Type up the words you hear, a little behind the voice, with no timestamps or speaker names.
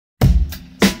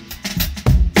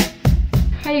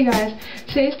Hi you guys,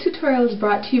 today's tutorial is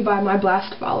brought to you by my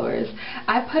Blast followers.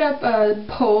 I put up a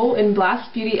poll in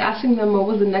Blast Beauty asking them what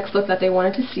was the next look that they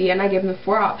wanted to see, and I gave them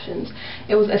 4 options.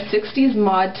 It was a 60s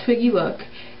mod Twiggy look,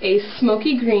 a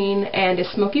smoky green and a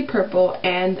smoky purple,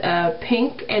 and a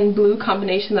pink and blue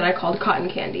combination that I called cotton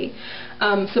candy.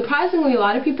 Surprisingly, a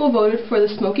lot of people voted for the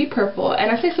smoky purple, and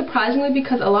I say surprisingly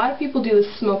because a lot of people do the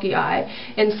smoky eye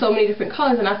in so many different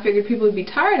colors, and I figured people would be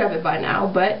tired of it by now,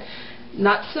 but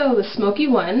not so. The smoky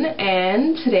one,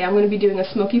 and today I'm going to be doing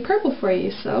a smoky purple for you,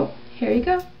 so here you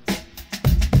go.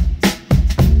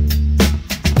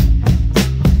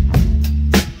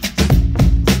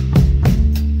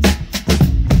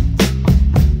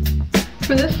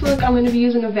 For this look, I'm going to be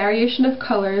using a variation of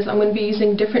colors. I'm going to be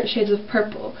using different shades of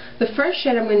purple. The first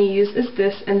shade I'm going to use is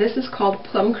this, and this is called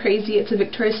Plum Crazy. It's a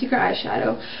Victoria's Secret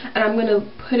eyeshadow, and I'm going to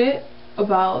put it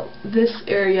about this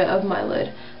area of my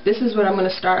lid. This is what I'm going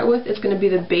to start with. It's going to be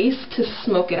the base to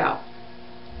smoke it out.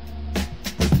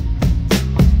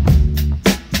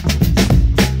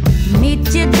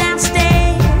 Meet you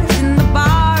downstairs in the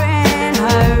bar and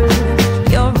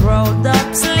heard your rolled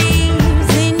up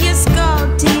sleeves in your skull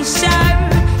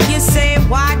t-shirt. You say,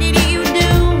 why did you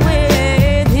do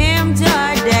with him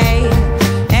today?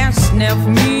 And sniff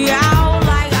me out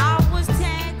like I was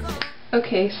tangled.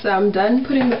 Okay, so I'm done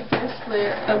putting the first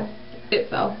layer of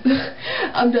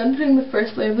I'm done putting the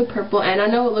first layer of the purple, and I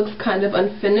know it looks kind of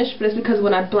unfinished, but it's because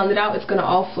when I blend it out, it's going to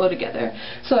all flow together.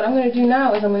 So what I'm going to do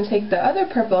now is I'm going to take the other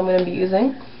purple I'm going to be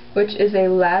using, which is a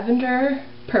lavender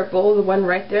purple, the one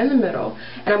right there in the middle,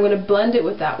 and I'm going to blend it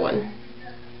with that one.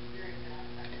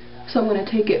 So I'm going to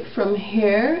take it from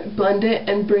here, blend it,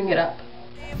 and bring it up.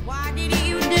 Why did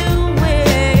you do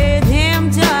with him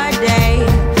today?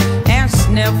 And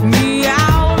sniff me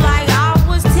out like I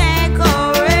was tangled.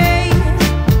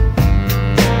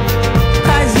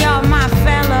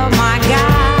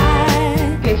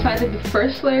 The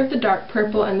first layer of the dark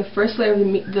purple and the first layer of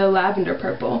the lavender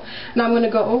purple. Now I'm going to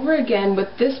go over again with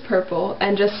this purple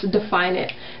and just define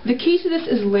it. The key to this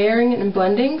is layering and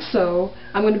blending, so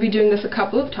I'm going to be doing this a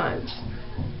couple of times.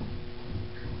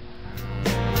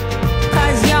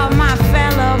 'Cause you're my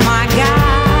fella, my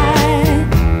guy.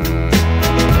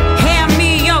 Hand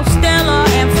me your Stella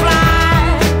and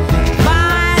fly.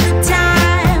 By the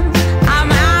time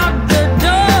I'm out the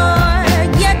door,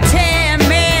 you tear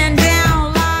me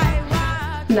down like.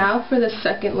 Now for the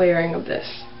second layering of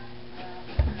this.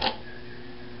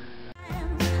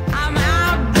 I'm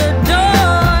out the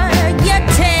door, you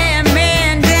tear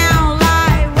me down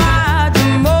like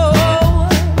Roger Moore.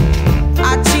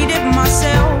 I cheated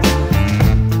myself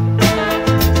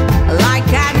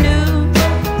like I knew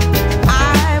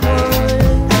I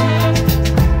would.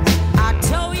 I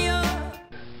told you.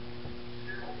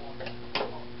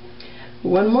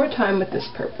 One more time with this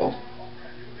purple.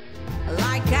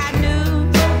 Like I knew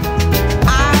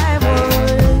I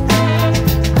would.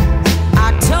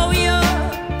 I told you.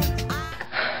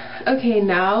 Okay,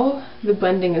 now the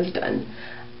blending is done.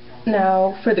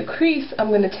 Now for the crease, I'm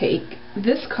going to take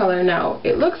this color. Now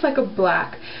it looks like a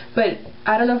black, but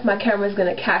I don't know if my camera is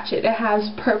going to catch it. It has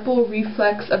purple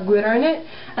reflex of glitter in it,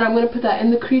 and I'm going to put that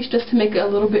in the crease just to make it a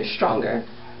little bit stronger.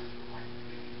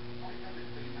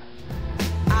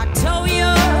 I told you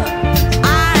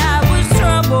I was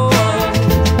trouble.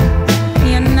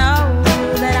 You know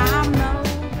that I'm no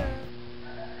good.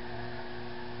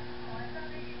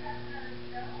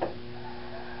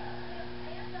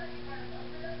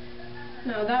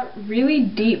 Now that really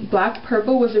deep black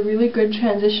purple was a really good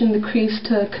transition, the crease,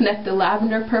 to connect the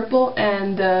lavender purple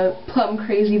and the Plum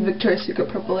Crazy Victoria's Secret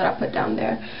purple that I put down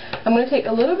there. I'm going to take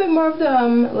a little bit more of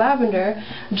the lavender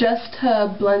just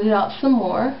to blend it out some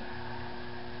more,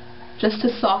 just to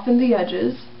soften the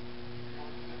edges.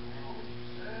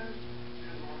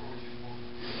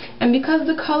 And because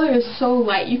the color is so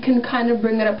light, you can kind of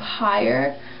bring it up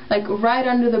higher, like right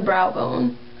under the brow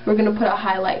bone. We're going to put a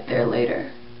highlight there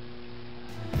later.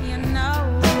 You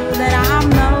know that I'm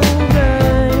no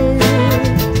good.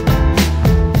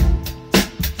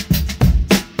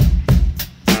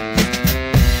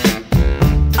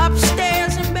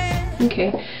 Upstairs in bed.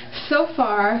 Okay, so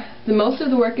far the most of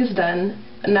the work is done.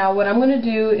 Now what I'm going to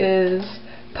do is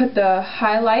put the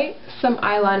highlight, some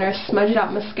eyeliner, smudge it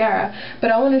out mascara,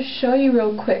 but I want to show you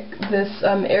real quick this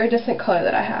iridescent color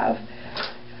that I have.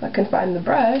 If I can find the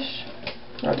brush,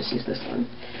 I'll just use this one.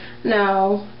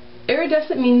 Now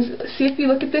iridescent means, see, if you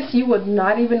look at this, you would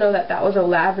not even know that that was a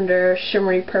lavender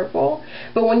shimmery purple,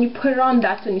 but when you put it on,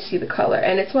 that's when you see the color.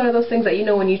 And it's one of those things that, you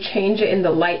know, when you change it in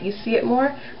the light, you see it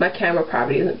more. My camera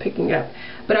probably isn't picking it up,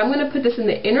 but I'm going to put this in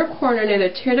the inner corner near the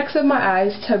tear ducts of my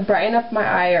eyes to brighten up my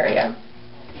eye area.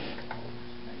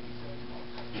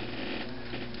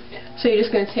 So you're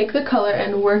just going to take the color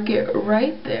and work it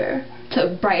right there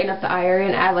to brighten up the eye area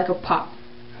and add like a pop.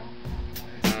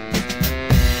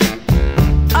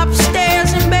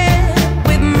 Upstairs in bed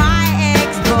with my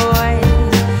ex-boy.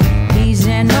 He's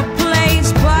in a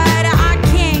place, but I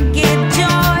can't get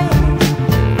joy.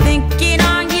 Thinking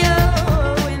on you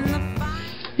in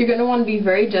the You're going to want to be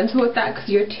very gentle with that because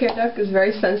your tear duct is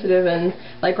very sensitive, and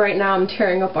like right now I'm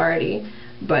tearing up already,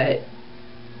 but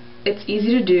it's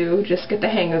easy to do. Just get the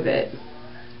hang of it.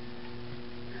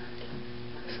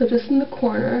 So just in the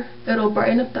corner, it'll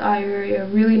brighten up the eye area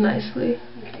really nicely.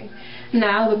 Okay.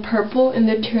 Now the purple in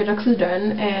the tear ducts is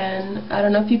done, and I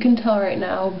don't know if you can tell right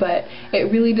now, but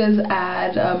it really does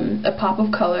add a pop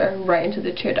of color right into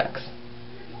the tear ducts.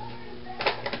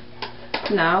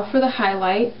 Now for the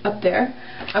highlight up there,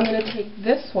 I'm going to take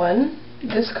this one,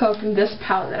 this color from this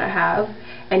palette that I have,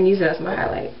 and use it as my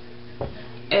highlight.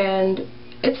 And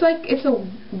it's a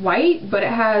white, but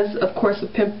it has, of course, a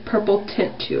purple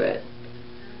tint to it.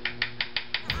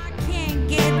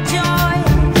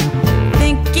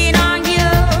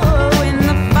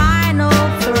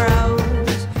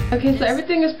 Okay, so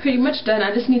everything is pretty much done.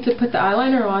 I just need to put the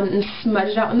eyeliner on and smudge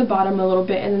it out on the bottom a little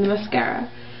bit, and then the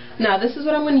mascara. Now this is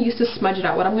what I'm going to use to smudge it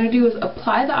out. What I'm going to do is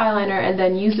apply the eyeliner and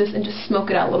then use this and just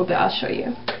smoke it out a little bit. I'll show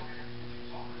you.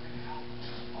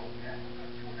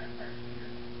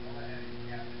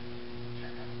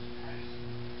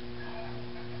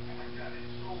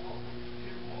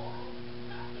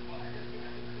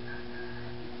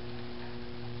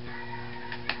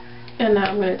 And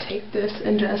now I'm going to take this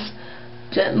and just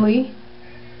gently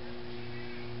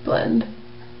blend.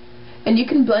 And you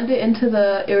can blend it into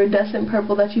the iridescent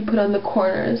purple that you put on the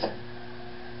corners.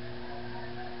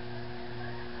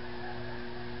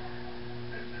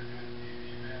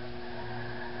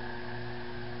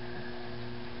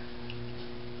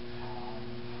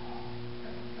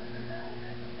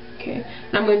 Okay,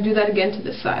 and I'm going to do that again to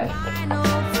this side.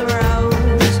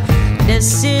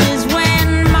 This is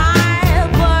when my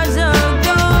buzzer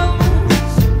goes.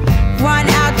 Run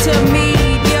out to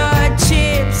meet your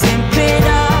chips and pit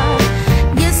up.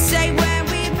 You say when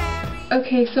we marry.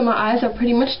 Okay, so my eyes are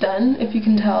pretty much done. If you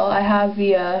can tell, I have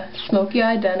the smoky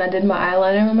eye done. I did my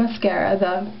eyeliner and mascara,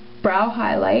 the brow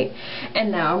highlight,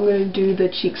 and now I'm going to do the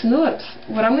cheeks and the lips.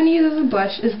 What I'm going to use as a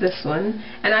blush is this one,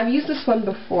 and I've used this one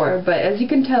before, but as you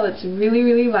can tell it's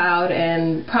really loud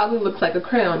and probably looks like a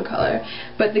crayon color,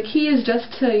 but the key is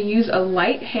just to use a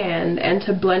light hand and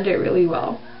to blend it really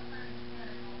well.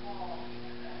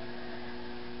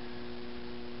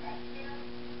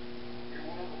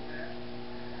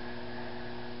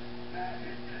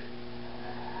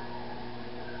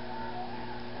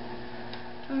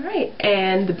 Alright,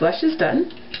 and the blush is done.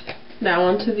 Now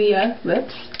onto the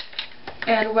lips.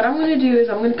 And what I'm going to do is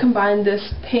I'm going to combine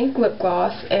this pink lip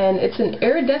gloss, and it's an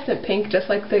iridescent pink, just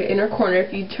like the inner corner.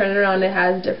 If you turn it around, it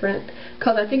has different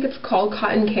colors. I think it's called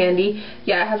Cotton Candy.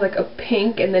 Yeah, it has like a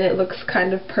pink, and then it looks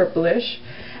kind of purplish.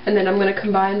 And then I'm going to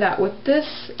combine that with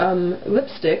this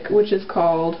lipstick, which is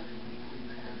called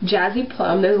Jazzy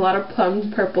Plum. There's a lot of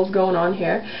plums, purples going on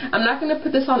here. I'm not going to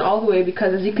put this on all the way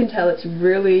because, as you can tell, it's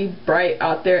really bright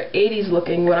out there, 80s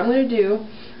looking. What I'm going to do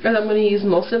is I'm going to use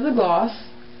most of the gloss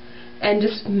and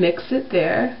just mix it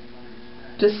there.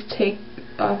 Just take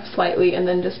off slightly and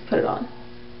then just put it on.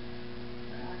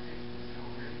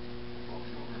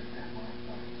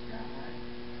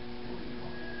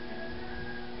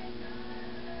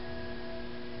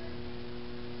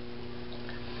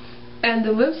 And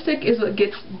the lipstick is what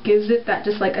gives it that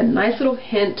just like a nice little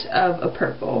hint of a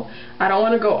purple. I don't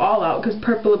want to go all out because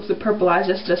purple lips with purple eyes,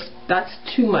 that's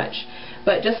too much.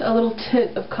 But just a little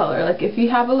tint of color. Like if you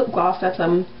have a lip gloss that's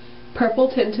purple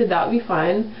tinted, that would be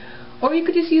fine. Or you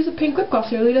could just use a pink lip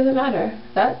gloss. It really doesn't matter.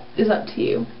 That is up to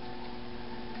you.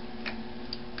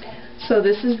 So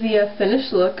this is the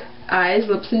finished look. Eyes,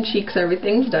 lips, and cheeks,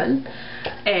 everything's done.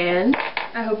 And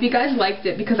I hope you guys liked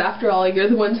it because after all, you're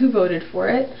the ones who voted for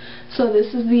it. So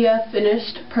this is the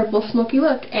finished purple smoky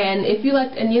look. And if you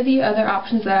liked any of the other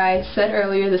options that I said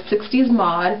earlier, the 60s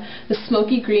mod, the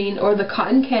smoky green, or the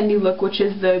cotton candy look, which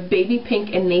is the baby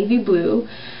pink and navy blue,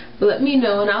 let me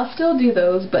know and I'll still do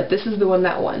those, but this is the one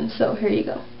that won. So here you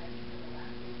go.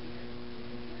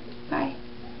 Bye.